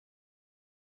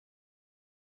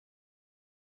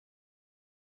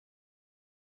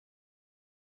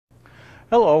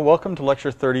Hello, welcome to Lecture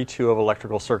 32 of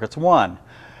Electrical Circuits 1.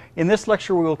 In this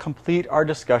lecture we will complete our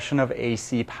discussion of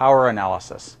AC power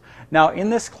analysis. Now in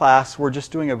this class we're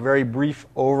just doing a very brief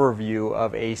overview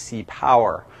of AC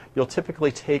power. You'll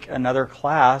typically take another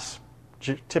class,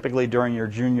 typically during your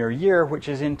junior year, which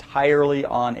is entirely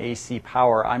on AC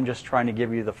power. I'm just trying to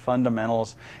give you the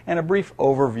fundamentals and a brief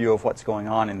overview of what's going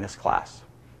on in this class.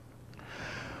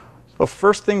 So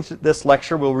first thing, this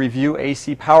lecture will review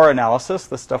AC power analysis,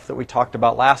 the stuff that we talked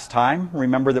about last time.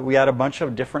 Remember that we had a bunch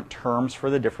of different terms for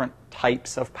the different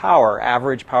types of power: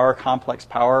 average power, complex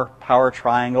power, power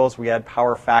triangles. We had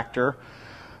power factor.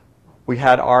 We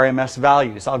had RMS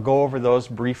values. I'll go over those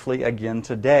briefly again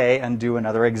today and do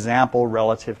another example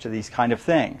relative to these kind of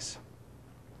things.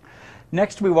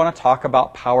 Next, we want to talk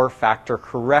about power factor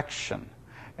correction.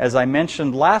 As I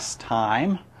mentioned last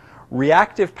time,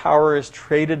 reactive power is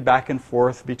traded back and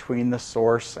forth between the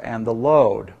source and the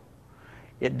load.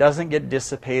 It doesn't get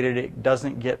dissipated, it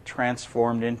doesn't get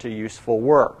transformed into useful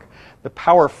work. The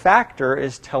power factor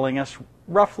is telling us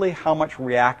roughly how much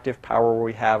reactive power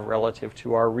we have relative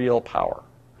to our real power.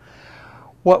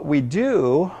 What we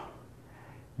do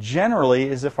generally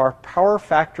is, if our power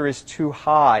factor is too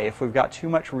high, if we've got too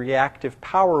much reactive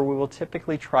power, we will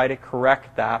typically try to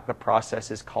correct that. The process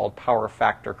is called power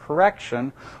factor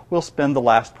correction. We'll spend the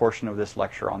last portion of this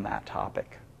lecture on that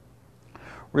topic.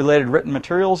 Related written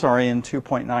materials are in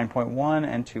 2.9.1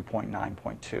 and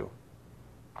 2.9.2.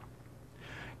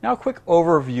 Now a quick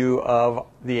overview of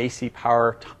the AC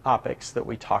power topics that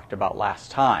we talked about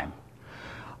last time.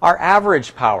 Our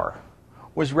average power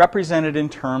was represented in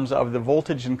terms of the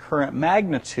voltage and current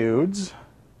magnitudes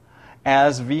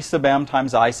as V sub m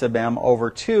times I sub m over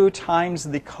 2 times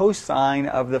the cosine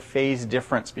of the phase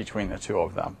difference between the two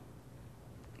of them.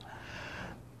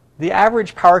 The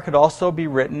average power could also be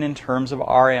written in terms of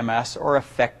RMS, or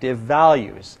effective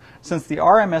values. Since the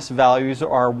RMS values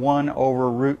are 1 over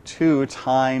root 2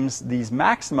 times these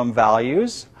maximum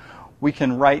values, we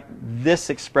can write this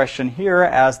expression here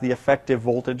as the effective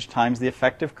voltage times the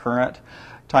effective current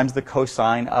times the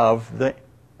cosine of the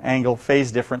angle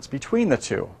phase difference between the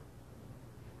two.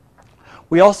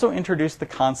 We also introduced the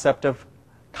concept of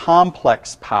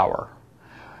complex power.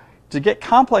 To get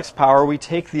complex power, we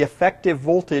take the effective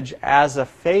voltage as a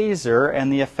phasor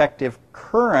and the effective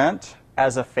current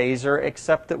as a phasor,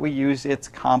 except that we use its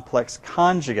complex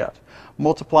conjugate.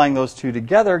 Multiplying those two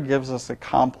together gives us a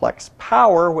complex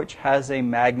power, which has a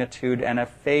magnitude and a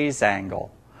phase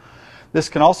angle. This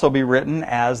can also be written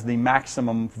as the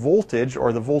maximum voltage,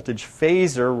 or the voltage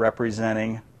phasor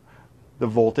representing the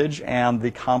voltage, and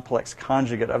the complex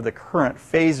conjugate of the current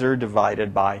phasor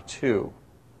divided by 2.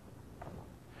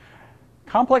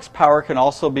 Complex power can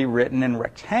also be written in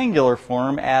rectangular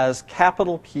form as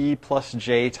capital P plus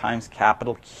J times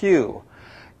capital Q.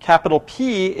 Capital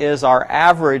P is our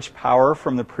average power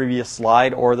from the previous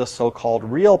slide, or the so-called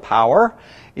real power.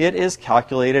 It is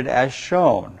calculated as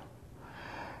shown.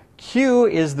 Q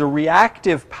is the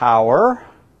reactive power.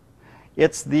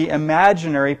 It's the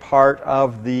imaginary part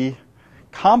of the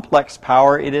complex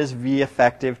power. It is V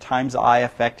effective times I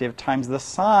effective times the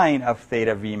sine of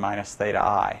theta V minus theta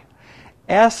I.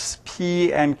 S,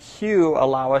 P, and Q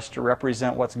allow us to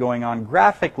represent what's going on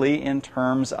graphically in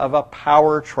terms of a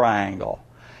power triangle.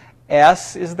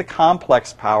 S is the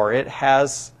complex power. It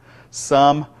has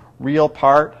some real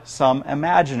part, some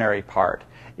imaginary part.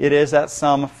 It is at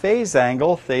some phase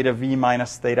angle, theta V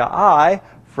minus theta I,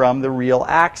 from the real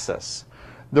axis.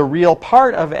 The real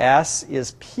part of S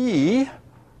is P.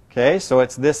 Okay, so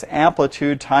it's this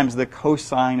amplitude times the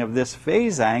cosine of this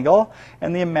phase angle,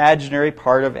 and the imaginary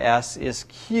part of S is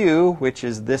Q, which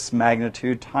is this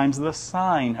magnitude times the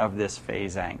sine of this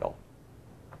phase angle.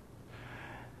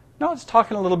 Now let's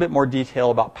talk in a little bit more detail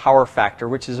about power factor,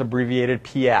 which is abbreviated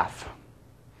PF.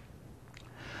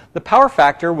 The power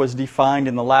factor was defined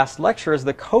in the last lecture as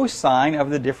the cosine of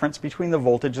the difference between the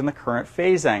voltage and the current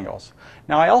phase angles.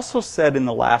 Now I also said in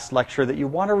the last lecture that you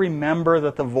want to remember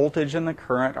that the voltage and the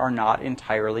current are not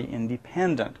entirely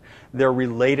independent. They're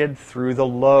related through the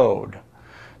load.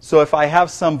 So if I have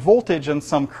some voltage and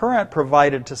some current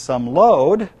provided to some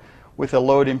load with a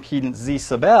load impedance Z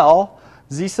sub L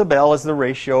is the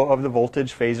ratio of the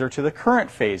voltage phasor to the current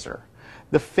phasor.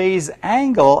 The phase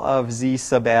angle of Z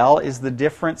sub L is the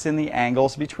difference in the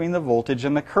angles between the voltage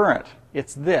and the current.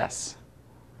 It's this.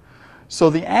 So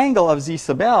the angle of Z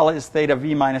sub L is theta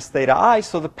V minus theta I,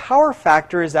 so the power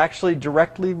factor is actually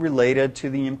directly related to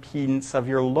the impedance of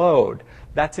your load.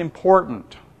 That's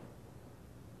important.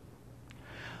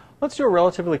 Let's do a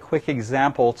relatively quick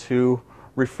example to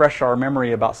refresh our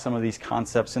memory about some of these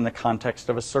concepts in the context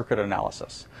of a circuit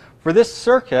analysis. For this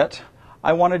circuit,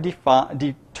 I want to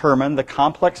determine the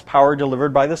complex power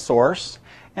delivered by the source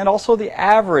and also the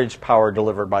average power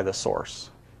delivered by the source.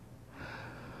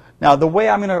 Now, the way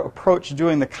I'm going to approach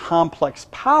doing the complex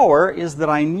power is that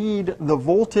I need the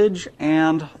voltage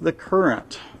and the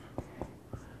current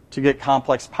to get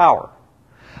complex power.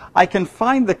 I can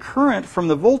find the current from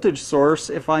the voltage source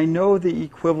if I know the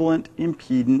equivalent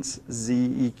impedance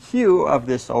ZEQ of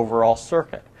this overall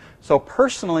circuit. So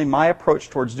personally, my approach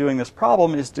towards doing this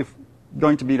problem is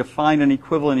going to be to find an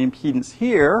equivalent impedance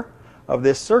here of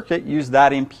this circuit, use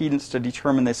that impedance to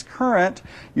determine this current,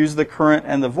 use the current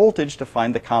and the voltage to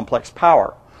find the complex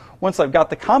power. Once I've got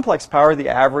the complex power, the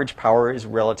average power is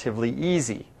relatively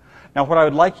easy. Now, what I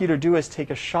would like you to do is take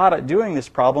a shot at doing this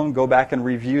problem, go back and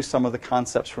review some of the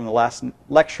concepts from the last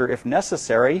lecture if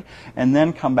necessary, and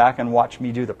then come back and watch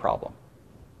me do the problem.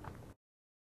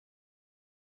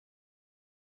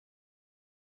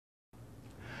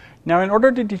 Now, in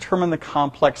order to determine the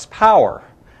complex power,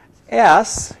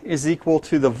 S is equal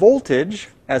to the voltage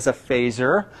as a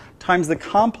phasor times the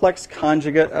complex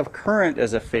conjugate of current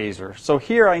as a phasor. So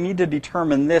here I need to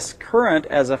determine this current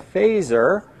as a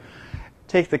phasor,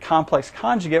 take the complex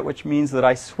conjugate, which means that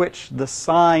I switch the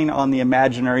sign on the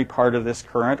imaginary part of this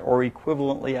current, or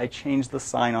equivalently I change the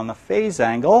sign on the phase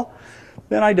angle,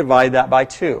 then I divide that by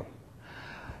 2.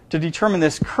 To determine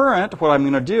this current, what I'm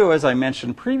going to do, as I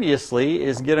mentioned previously,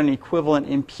 is get an equivalent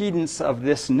impedance of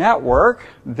this network.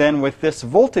 Then with this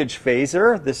voltage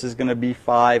phasor, this is going to be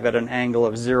 5 at an angle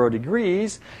of 0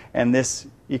 degrees, and this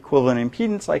equivalent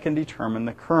impedance, I can determine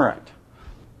the current.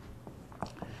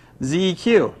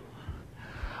 ZEQ.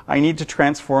 I need to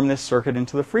transform this circuit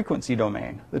into the frequency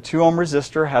domain. The 2 ohm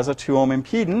resistor has a 2 ohm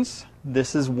impedance.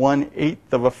 This is 1/8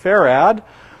 of a farad.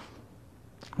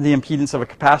 The impedance of a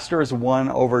capacitor is 1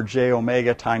 over j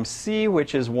omega times C,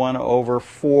 which is 1 over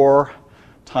 4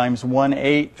 times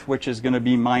 1/8, which is going to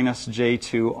be minus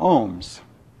j2 ohms.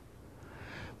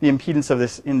 The impedance of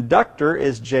this inductor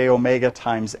is j omega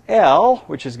times L,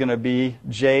 which is going to be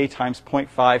j times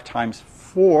 0.5 times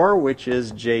 4, which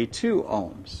is j2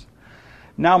 ohms.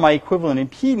 Now my equivalent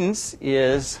impedance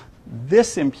is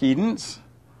this impedance,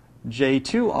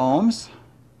 j2 ohms,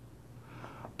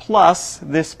 plus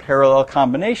this parallel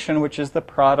combination, which is the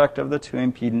product of the 2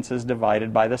 impedances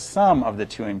divided by the sum of the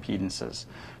 2 impedances.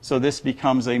 So this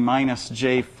becomes a minus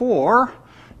j4,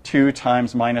 2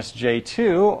 times minus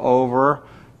j2 over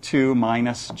 2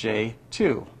 minus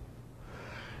j2.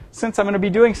 Since I'm going to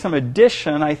be doing some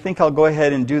addition, I think I'll go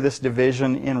ahead and do this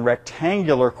division in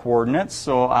rectangular coordinates.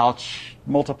 So I'll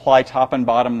multiply top and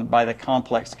bottom by the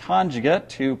complex conjugate,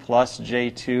 2 plus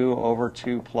j2 over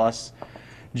 2 plus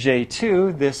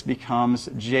j2. This becomes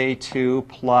j2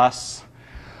 plus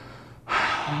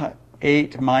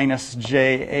 8 minus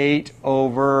j8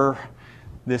 over,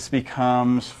 this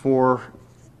becomes 4,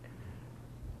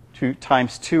 2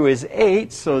 times 2 is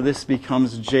 8, so this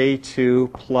becomes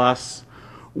j2 plus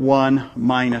 1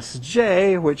 minus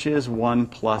j, which is 1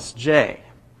 plus j.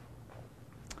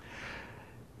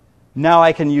 Now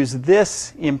I can use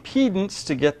this impedance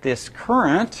to get this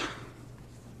current.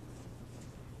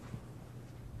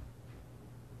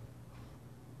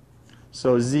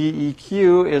 So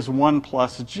ZEQ is 1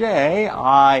 plus j.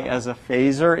 I as a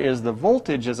phasor is the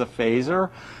voltage as a phasor,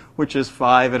 which is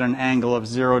 5 at an angle of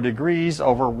 0 degrees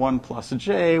over 1 plus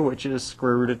j, which is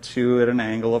square root of 2 at an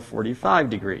angle of 45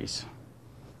 degrees.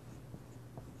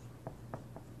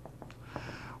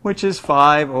 Which is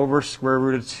 5 over square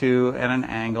root of 2 at an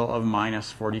angle of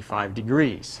minus 45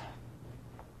 degrees.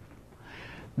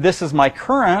 This is my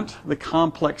current. The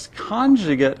complex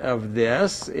conjugate of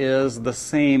this is the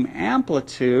same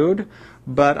amplitude,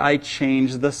 but I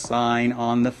change the sign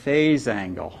on the phase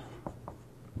angle.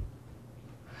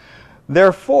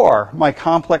 Therefore, my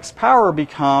complex power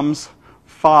becomes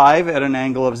 5 at an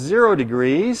angle of 0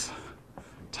 degrees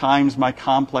times my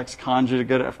complex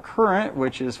conjugate of current,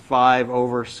 which is 5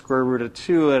 over square root of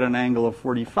 2 at an angle of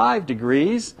 45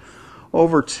 degrees,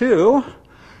 over 2.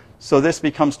 So this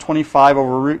becomes 25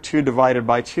 over root 2 divided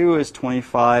by 2 is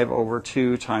 25 over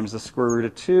 2 times the square root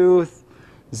of 2.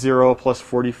 0 plus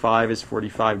 45 is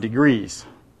 45 degrees.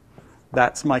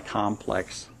 That's my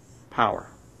complex power.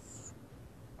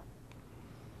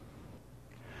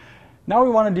 Now we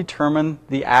want to determine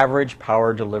the average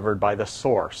power delivered by the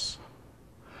source.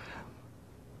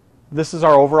 This is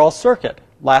our overall circuit.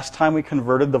 Last time we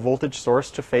converted the voltage source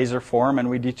to phasor form and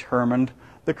we determined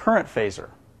the current phasor.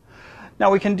 Now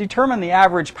we can determine the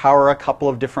average power a couple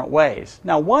of different ways.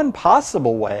 Now one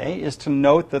possible way is to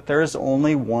note that there is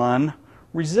only one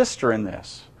resistor in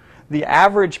this. the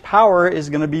average power is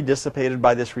going to be dissipated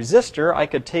by this resistor. I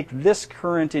could take this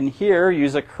current in here,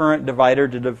 use a current divider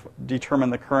to determine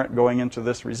the current going into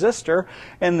this resistor,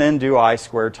 and then do I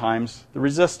squared times the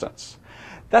resistance.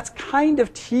 That's kind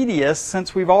of tedious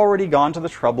since we've already gone to the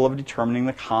trouble of determining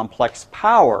the complex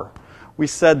power. We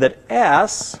said that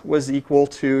S was equal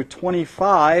to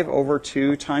 25 over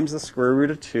 2 times the square root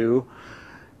of 2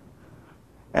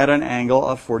 at an angle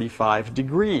of 45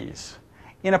 degrees.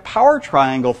 In a power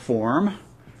triangle form,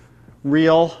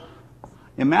 real,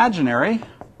 imaginary,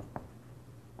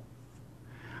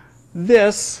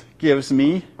 this gives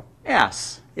me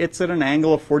S. It's at an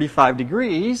angle of 45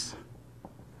 degrees,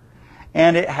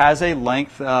 and it has a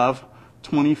length of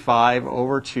 25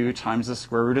 over 2 times the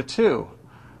square root of 2.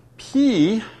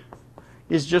 P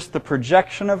is just the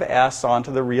projection of S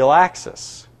onto the real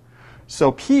axis.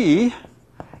 So P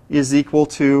is equal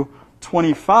to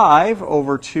 25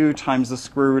 over 2 times the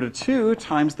square root of 2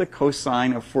 times the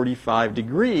cosine of 45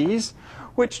 degrees,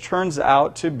 which turns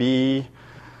out to be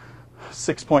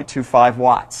 6.25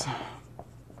 watts.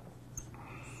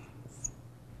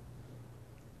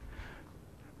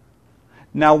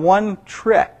 Now, one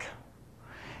trick.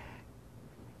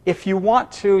 If you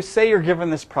want to, say you're given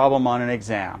this problem on an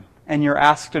exam, and you're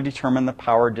asked to determine the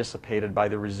power dissipated by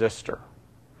the resistor.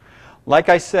 Like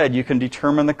I said, you can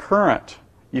determine the current.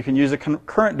 You can use a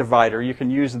current divider. You can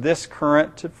use this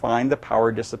current to find the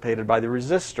power dissipated by the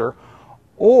resistor.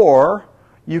 Or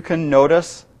you can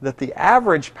notice that the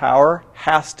average power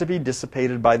has to be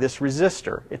dissipated by this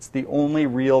resistor. It's the only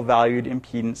real valued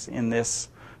impedance in this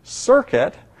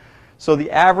circuit. So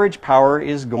the average power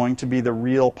is going to be the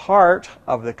real part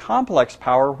of the complex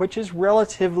power, which is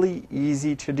relatively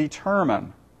easy to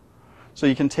determine. So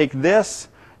you can take this,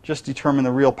 just determine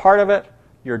the real part of it,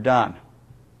 you're done.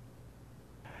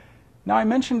 Now, I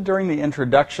mentioned during the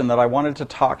introduction that I wanted to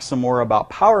talk some more about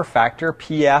power factor,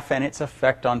 PF, and its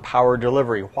effect on power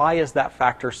delivery. Why is that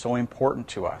factor so important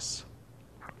to us?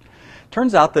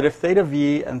 Turns out that if theta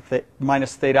V and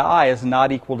minus theta I is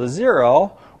not equal to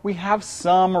 0, we have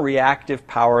some reactive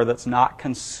power that's not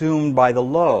consumed by the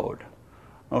load.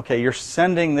 Okay, you're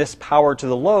sending this power to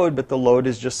the load, but the load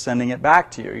is just sending it back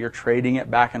to you. You're trading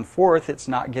it back and forth. It's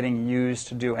not getting used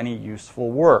to do any useful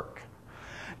work.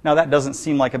 Now, that doesn't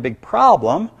seem like a big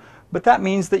problem, but that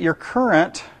means that your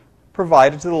current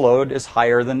provided to the load is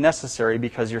higher than necessary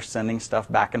because you're sending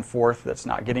stuff back and forth that's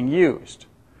not getting used.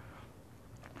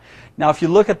 Now, if you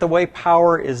look at the way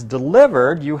power is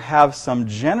delivered, you have some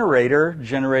generator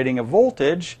generating a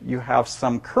voltage, you have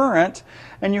some current,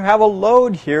 and you have a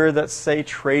load here that's, say,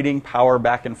 trading power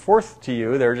back and forth to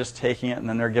you. They're just taking it and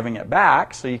then they're giving it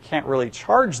back, so you can't really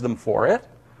charge them for it.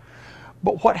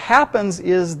 But what happens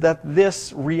is that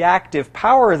this reactive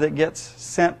power that gets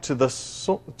sent to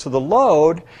the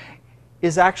load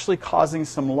is actually causing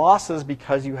some losses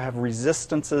because you have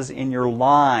resistances in your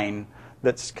line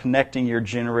that's connecting your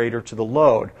generator to the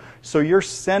load. So you're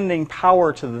sending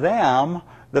power to them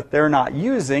that they're not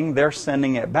using. They're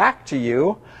sending it back to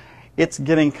you. It's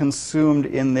getting consumed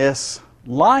in this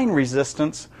line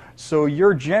resistance. So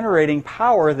you're generating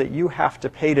power that you have to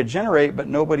pay to generate, but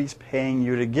nobody's paying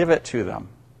you to give it to them.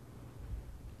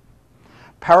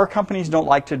 Power companies don't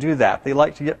like to do that. They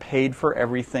like to get paid for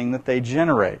everything that they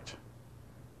generate.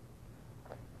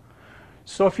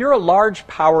 So if you're a large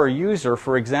power user,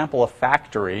 for example, a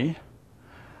factory,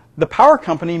 the power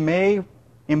company may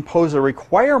impose a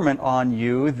requirement on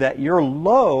you that your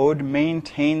load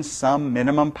maintains some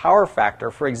minimum power factor.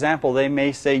 For example, they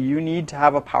may say you need to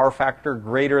have a power factor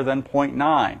greater than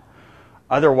 0.9.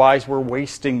 Otherwise, we're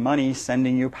wasting money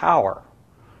sending you power.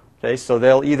 Okay, so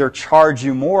they'll either charge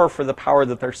you more for the power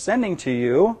that they're sending to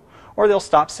you, or they'll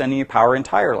stop sending you power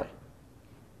entirely.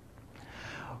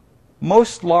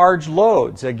 Most large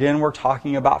loads, again, we're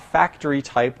talking about factory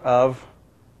type of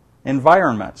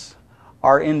environments,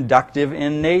 are inductive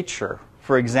in nature.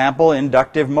 For example,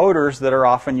 inductive motors that are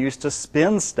often used to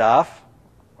spin stuff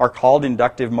are called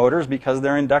inductive motors because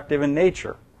they're inductive in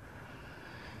nature.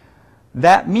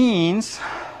 That means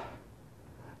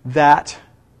that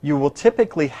you will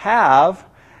typically have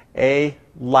a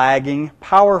lagging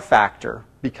power factor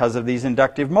because of these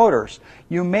inductive motors.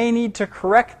 You may need to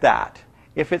correct that.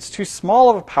 If it's too small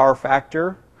of a power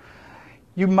factor,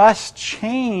 you must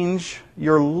change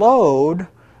your load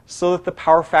so that the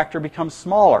power factor becomes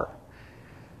smaller.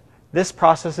 This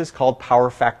process is called power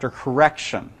factor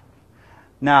correction.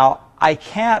 Now, I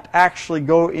can't actually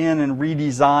go in and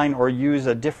redesign or use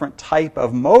a different type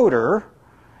of motor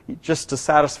just to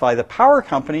satisfy the power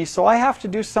company, so I have to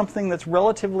do something that's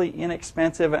relatively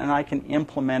inexpensive and I can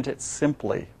implement it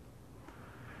simply.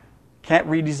 Can't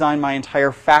redesign my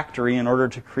entire factory in order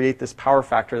to create this power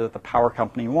factor that the power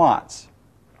company wants.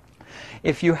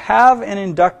 If you have an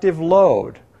inductive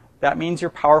load, that means your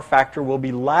power factor will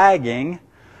be lagging.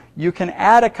 You can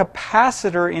add a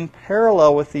capacitor in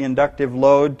parallel with the inductive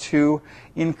load to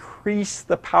increase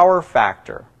the power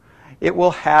factor. It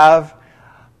will have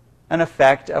an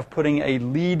effect of putting a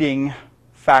leading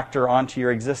factor onto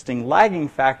your existing lagging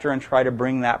factor and try to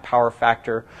bring that power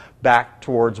factor back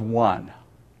towards 1.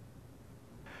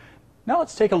 Now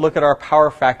let's take a look at our power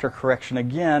factor correction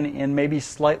again in maybe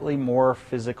slightly more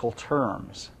physical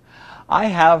terms. I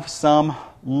have some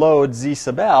load Z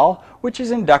sub L, which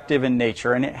is inductive in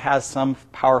nature, and it has some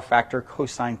power factor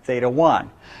cosine theta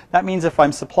 1. That means if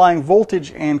I'm supplying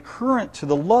voltage and current to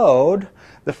the load,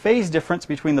 the phase difference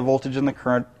between the voltage and the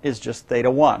current is just theta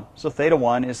 1. So theta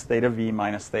 1 is theta V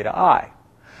minus theta I.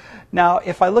 Now,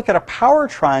 if I look at a power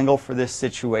triangle for this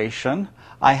situation,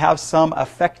 I have some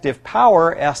effective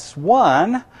power,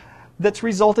 S1, that's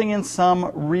resulting in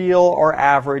some real or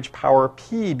average power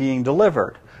P being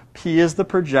delivered. P is the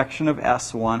projection of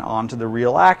S1 onto the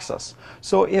real axis.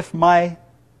 So if my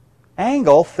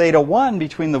angle, theta 1,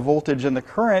 between the voltage and the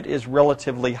current is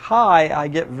relatively high, I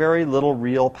get very little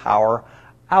real power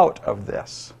out of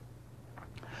this.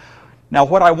 Now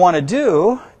what I want to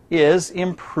do is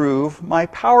improve my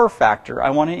power factor. I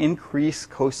want to increase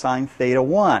cosine theta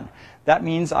 1. That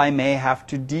means I may have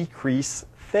to decrease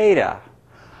theta.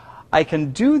 I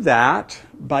can do that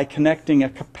by connecting a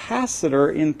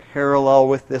capacitor in parallel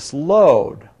with this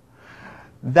load.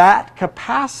 That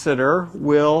capacitor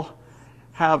will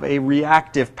have a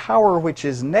reactive power which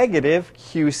is negative,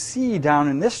 QC down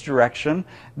in this direction.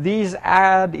 These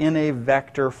add in a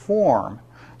vector form.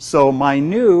 So my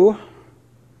new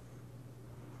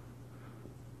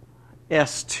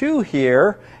S2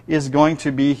 here is going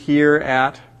to be here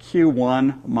at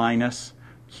Q1 minus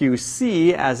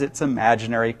QC as its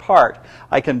imaginary part.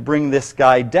 I can bring this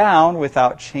guy down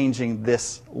without changing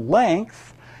this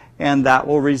length, and that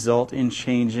will result in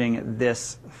changing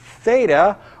this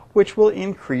theta, which will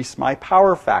increase my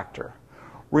power factor.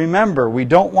 Remember, we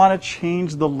don't want to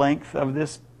change the length of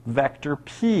this vector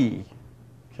P.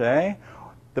 Okay?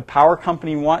 The power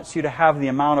company wants you to have the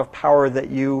amount of power that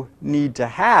you need to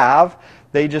have.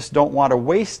 They just don't want to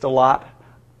waste a lot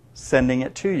sending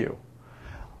it to you.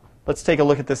 Let's take a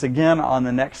look at this again on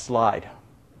the next slide.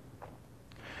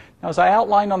 Now, as I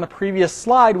outlined on the previous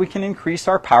slide, we can increase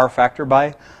our power factor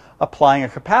by applying a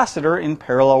capacitor in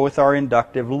parallel with our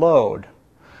inductive load.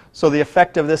 So the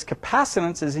effect of this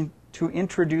capacitance is to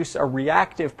introduce a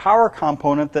reactive power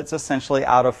component that's essentially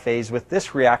out of phase with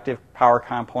this reactive power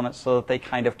component so that they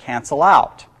kind of cancel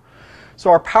out. So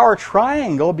our power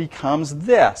triangle becomes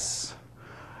this.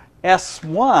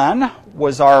 S1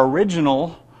 was our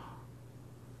original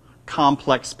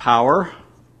complex power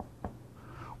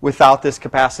without this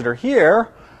capacitor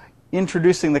here.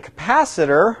 Introducing the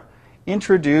capacitor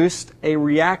introduced a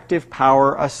reactive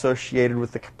power associated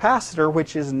with the capacitor,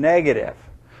 which is negative.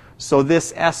 So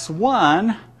this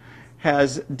S1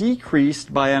 has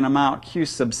decreased by an amount Q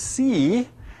sub C,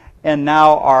 and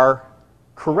now our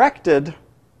corrected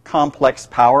complex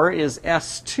power is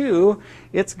S2.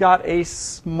 It's got a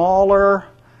smaller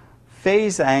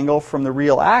phase angle from the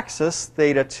real axis,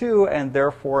 theta 2, and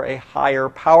therefore a higher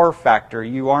power factor.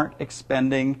 You aren't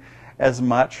expending as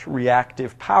much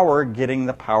reactive power getting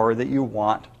the power that you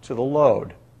want to the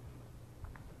load.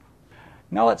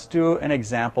 Now let's do an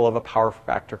example of a power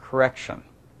factor correction.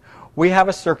 We have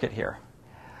a circuit here.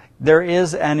 There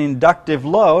is an inductive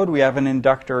load. We have an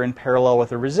inductor in parallel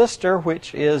with a resistor,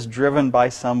 which is driven by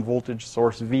some voltage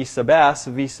source V sub S.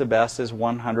 V sub S is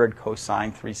 100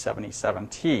 cosine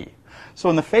 377t. So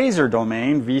in the phasor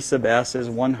domain, V sub S is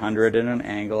 100 at an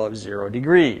angle of 0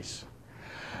 degrees.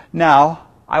 Now,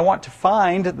 I want to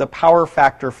find the power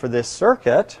factor for this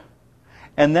circuit,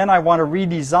 and then I want to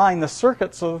redesign the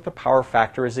circuit so that the power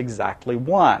factor is exactly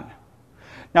 1.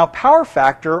 Now, power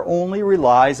factor only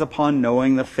relies upon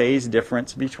knowing the phase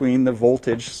difference between the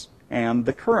voltage and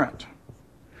the current.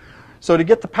 So to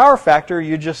get the power factor,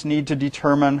 you just need to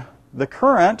determine the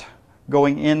current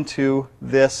going into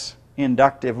this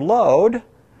inductive load.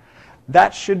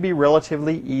 That should be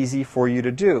relatively easy for you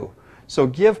to do. So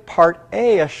give part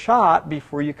A a shot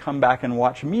before you come back and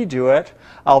watch me do it.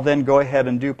 I'll then go ahead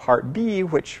and do part B,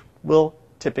 which will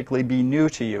typically be new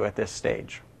to you at this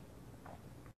stage.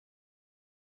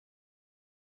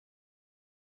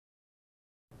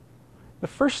 The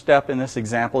first step in this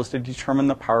example is to determine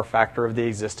the power factor of the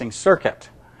existing circuit.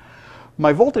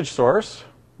 My voltage source,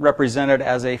 represented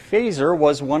as a phasor,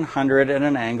 was 100 at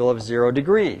an angle of 0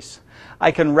 degrees.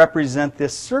 I can represent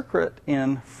this circuit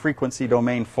in frequency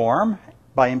domain form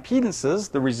by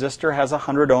impedances. The resistor has a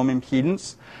 100 ohm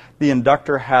impedance. The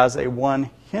inductor has a 1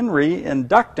 Henry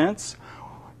inductance.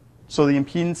 So the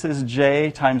impedance is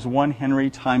J times 1 Henry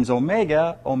times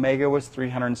omega. Omega was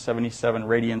 377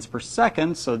 radians per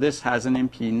second, so this has an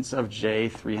impedance of J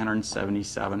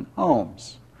 377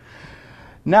 ohms.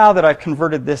 Now that I've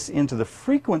converted this into the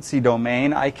frequency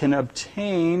domain, I can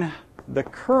obtain the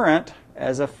current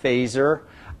as a phasor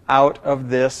out of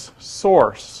this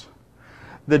source.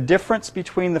 The difference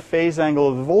between the phase angle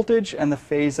of the voltage and the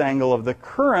phase angle of the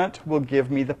current will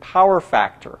give me the power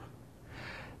factor.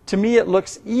 To me, it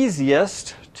looks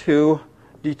easiest to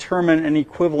determine an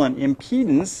equivalent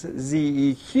impedance,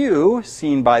 ZEQ,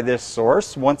 seen by this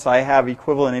source. Once I have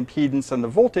equivalent impedance and the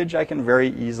voltage, I can very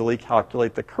easily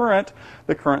calculate the current.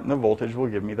 The current and the voltage will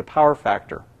give me the power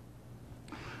factor.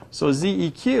 So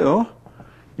ZEQ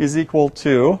is equal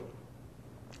to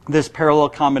this parallel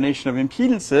combination of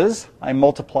impedances. I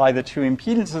multiply the two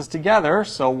impedances together,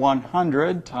 so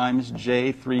 100 times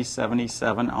J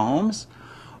 377 ohms,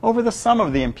 over the sum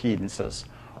of the impedances,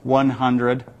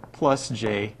 100 plus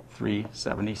J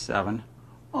 377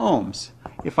 ohms.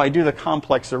 If I do the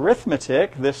complex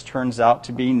arithmetic, this turns out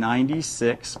to be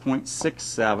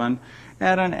 96.67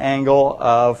 at an angle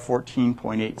of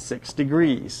 14.86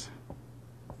 degrees.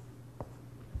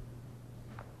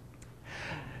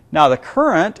 Now the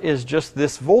current is just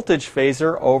this voltage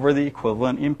phasor over the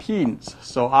equivalent impedance.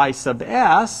 So I sub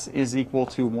S is equal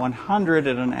to 100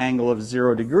 at an angle of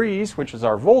 0 degrees, which is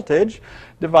our voltage,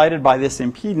 divided by this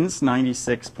impedance,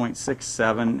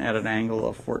 96.67 at an angle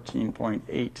of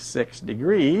 14.86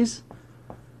 degrees.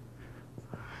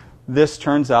 This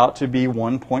turns out to be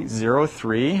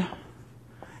 1.03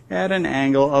 at an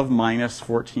angle of minus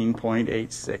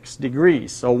 14.86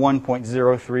 degrees. So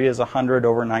 1.03 is 100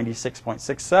 over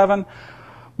 96.67.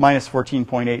 Minus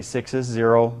 14.86 is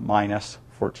 0 minus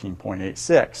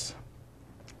 14.86.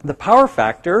 The power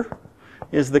factor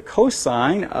is the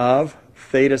cosine of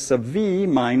theta sub v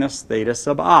minus theta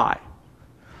sub I.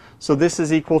 So this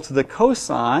is equal to the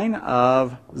cosine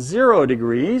of 0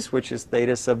 degrees, which is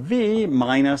theta sub v,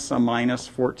 minus a minus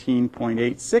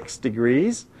 14.86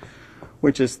 degrees,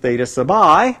 which is theta sub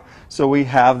I. So we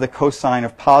have the cosine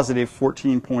of positive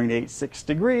 14.86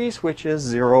 degrees, which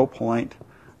is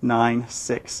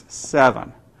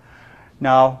 0.967.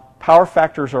 Now, power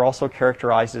factors are also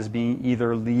characterized as being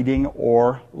either leading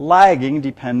or lagging,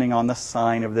 depending on the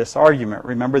sign of this argument.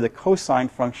 Remember, the cosine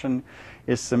function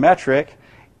is symmetric.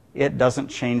 It doesn't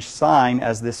change sign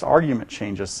as this argument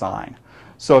changes sign.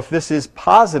 So if this is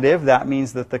positive, that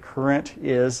means that the current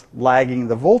is lagging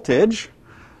the voltage.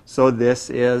 So this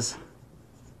is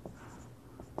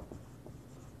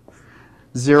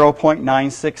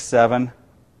 0.967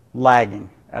 lagging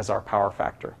as our power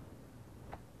factor.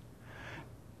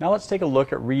 Now let's take a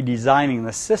look at redesigning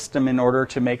the system in order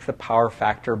to make the power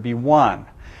factor be 1.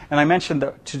 And I mentioned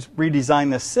that to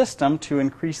redesign the system to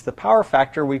increase the power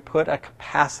factor, we put a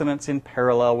capacitance in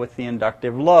parallel with the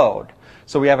inductive load.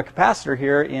 So we have a capacitor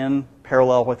here in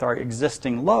parallel with our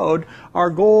existing load. Our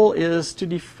goal is to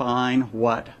define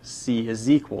what C is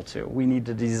equal to. We need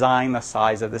to design the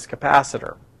size of this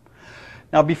capacitor.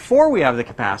 Now before we have the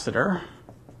capacitor,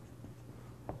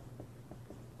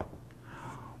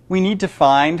 we need to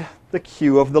find the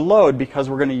Q of the load, because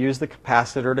we're going to use the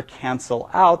capacitor to cancel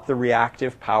out the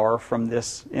reactive power from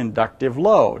this inductive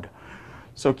load.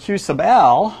 So Q sub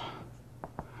L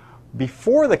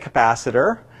before the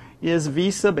capacitor is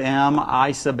V sub M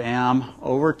I sub M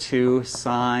over 2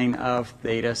 sine of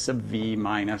theta sub V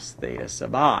minus theta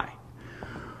sub I.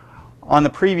 On the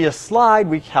previous slide,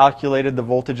 we calculated the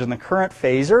voltage and the current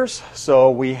phasors.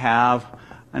 So we have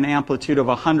an amplitude of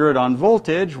 100 on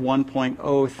voltage,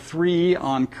 1.03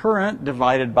 on current,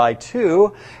 divided by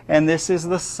 2, and this is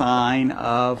the sine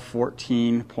of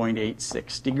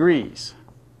 14.86 degrees.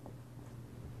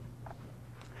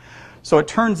 So it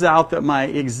turns out that my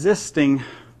existing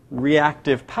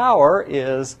reactive power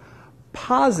is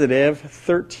positive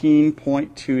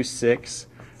 13.26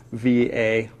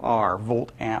 VAR,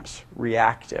 volt amps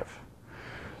reactive.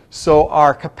 So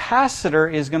our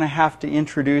capacitor is going to have to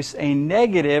introduce a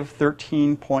negative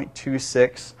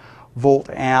 13.26 volt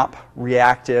amp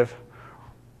reactive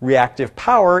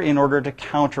power in order to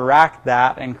counteract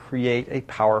that and create a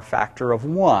power factor of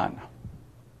 1.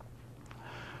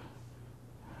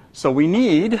 So we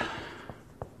need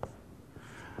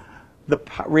the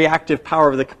reactive power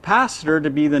of the capacitor to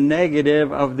be the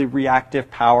negative of the reactive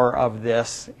power of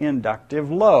this inductive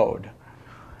load.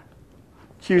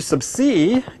 Q Q sub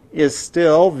C is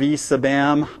still V sub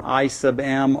m I sub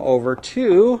m over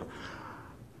 2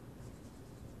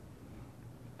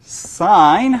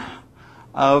 sine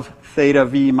of theta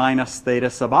V minus theta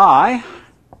sub I.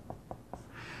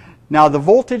 Now the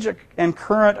voltage and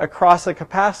current across a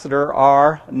capacitor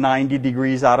are 90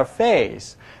 degrees out of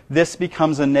phase. This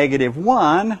becomes a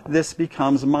 -1. This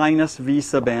becomes minus V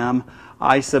sub m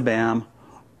I sub m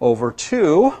over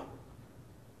 2,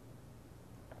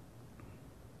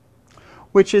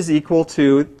 which is equal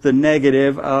to the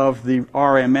negative of the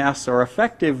RMS or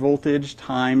effective voltage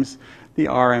times the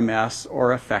RMS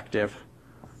or effective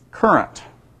current.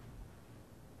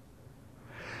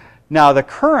 Now the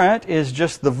current is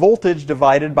just the voltage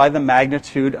divided by the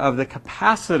magnitude of the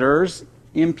capacitor's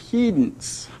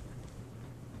impedance.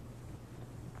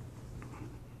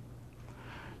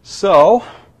 So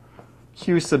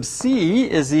Q sub C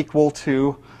is equal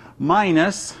to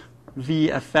minus V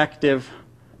effective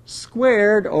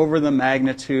squared over the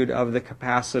magnitude of the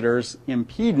capacitor's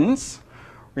impedance.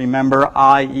 Remember,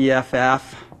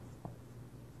 IEFF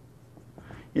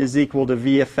is equal to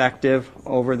V effective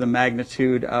over the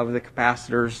magnitude of the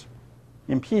capacitor's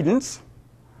impedance.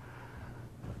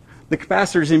 The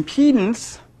capacitor's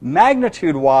impedance,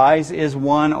 magnitude-wise, is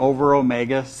 1 over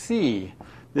omega C.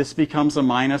 This becomes a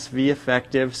minus V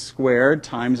effective squared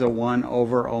times a 1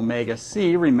 over omega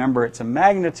C. Remember, it's a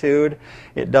magnitude.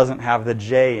 It doesn't have the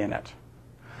J in it.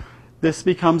 This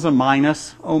becomes a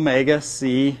minus omega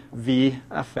C V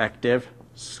effective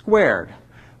squared.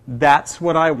 That's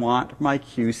what I want my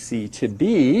QC to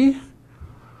be.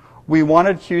 We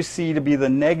wanted QC to be the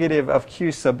negative of Q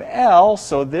sub L,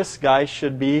 so this guy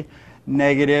should be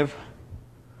negative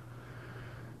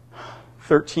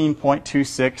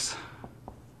 13.26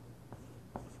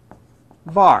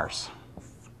 VARs.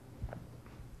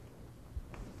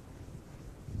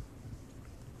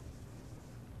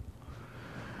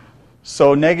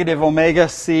 So negative omega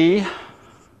C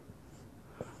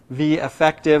V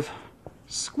effective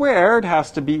squared has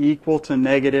to be equal to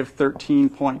negative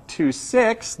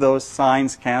 13.26. Those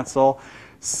signs cancel.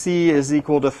 C is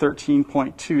equal to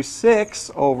 13.26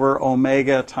 over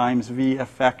omega times V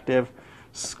effective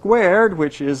squared,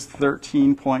 which is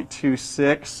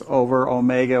 13.26 over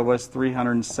omega was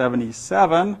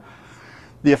 377.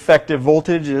 The effective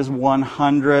voltage is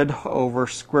 100 over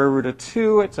square root of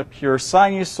 2. It's a pure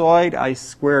sinusoid. I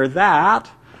square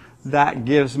that. That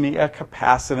gives me a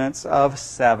capacitance of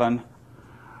 7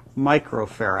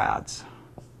 microfarads.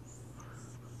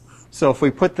 So if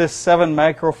we put this 7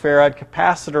 microfarad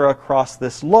capacitor across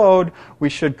this load, we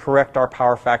should correct our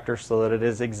power factor so that it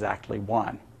is exactly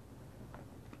 1.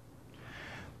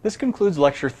 This concludes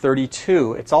lecture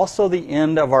 32. It's also the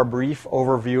end of our brief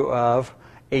overview of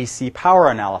AC power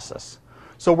analysis.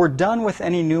 So we're done with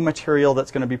any new material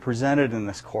that's going to be presented in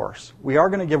this course. We are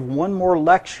going to give one more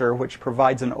lecture which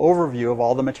provides an overview of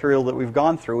all the material that we've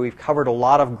gone through. We've covered a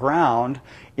lot of ground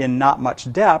in not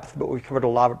much depth, but we've covered a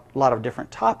lot of different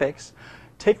topics.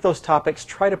 Take those topics,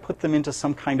 try to put them into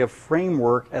some kind of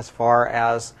framework as far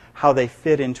as how they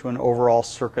fit into an overall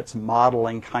circuits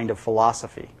modeling kind of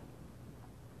philosophy.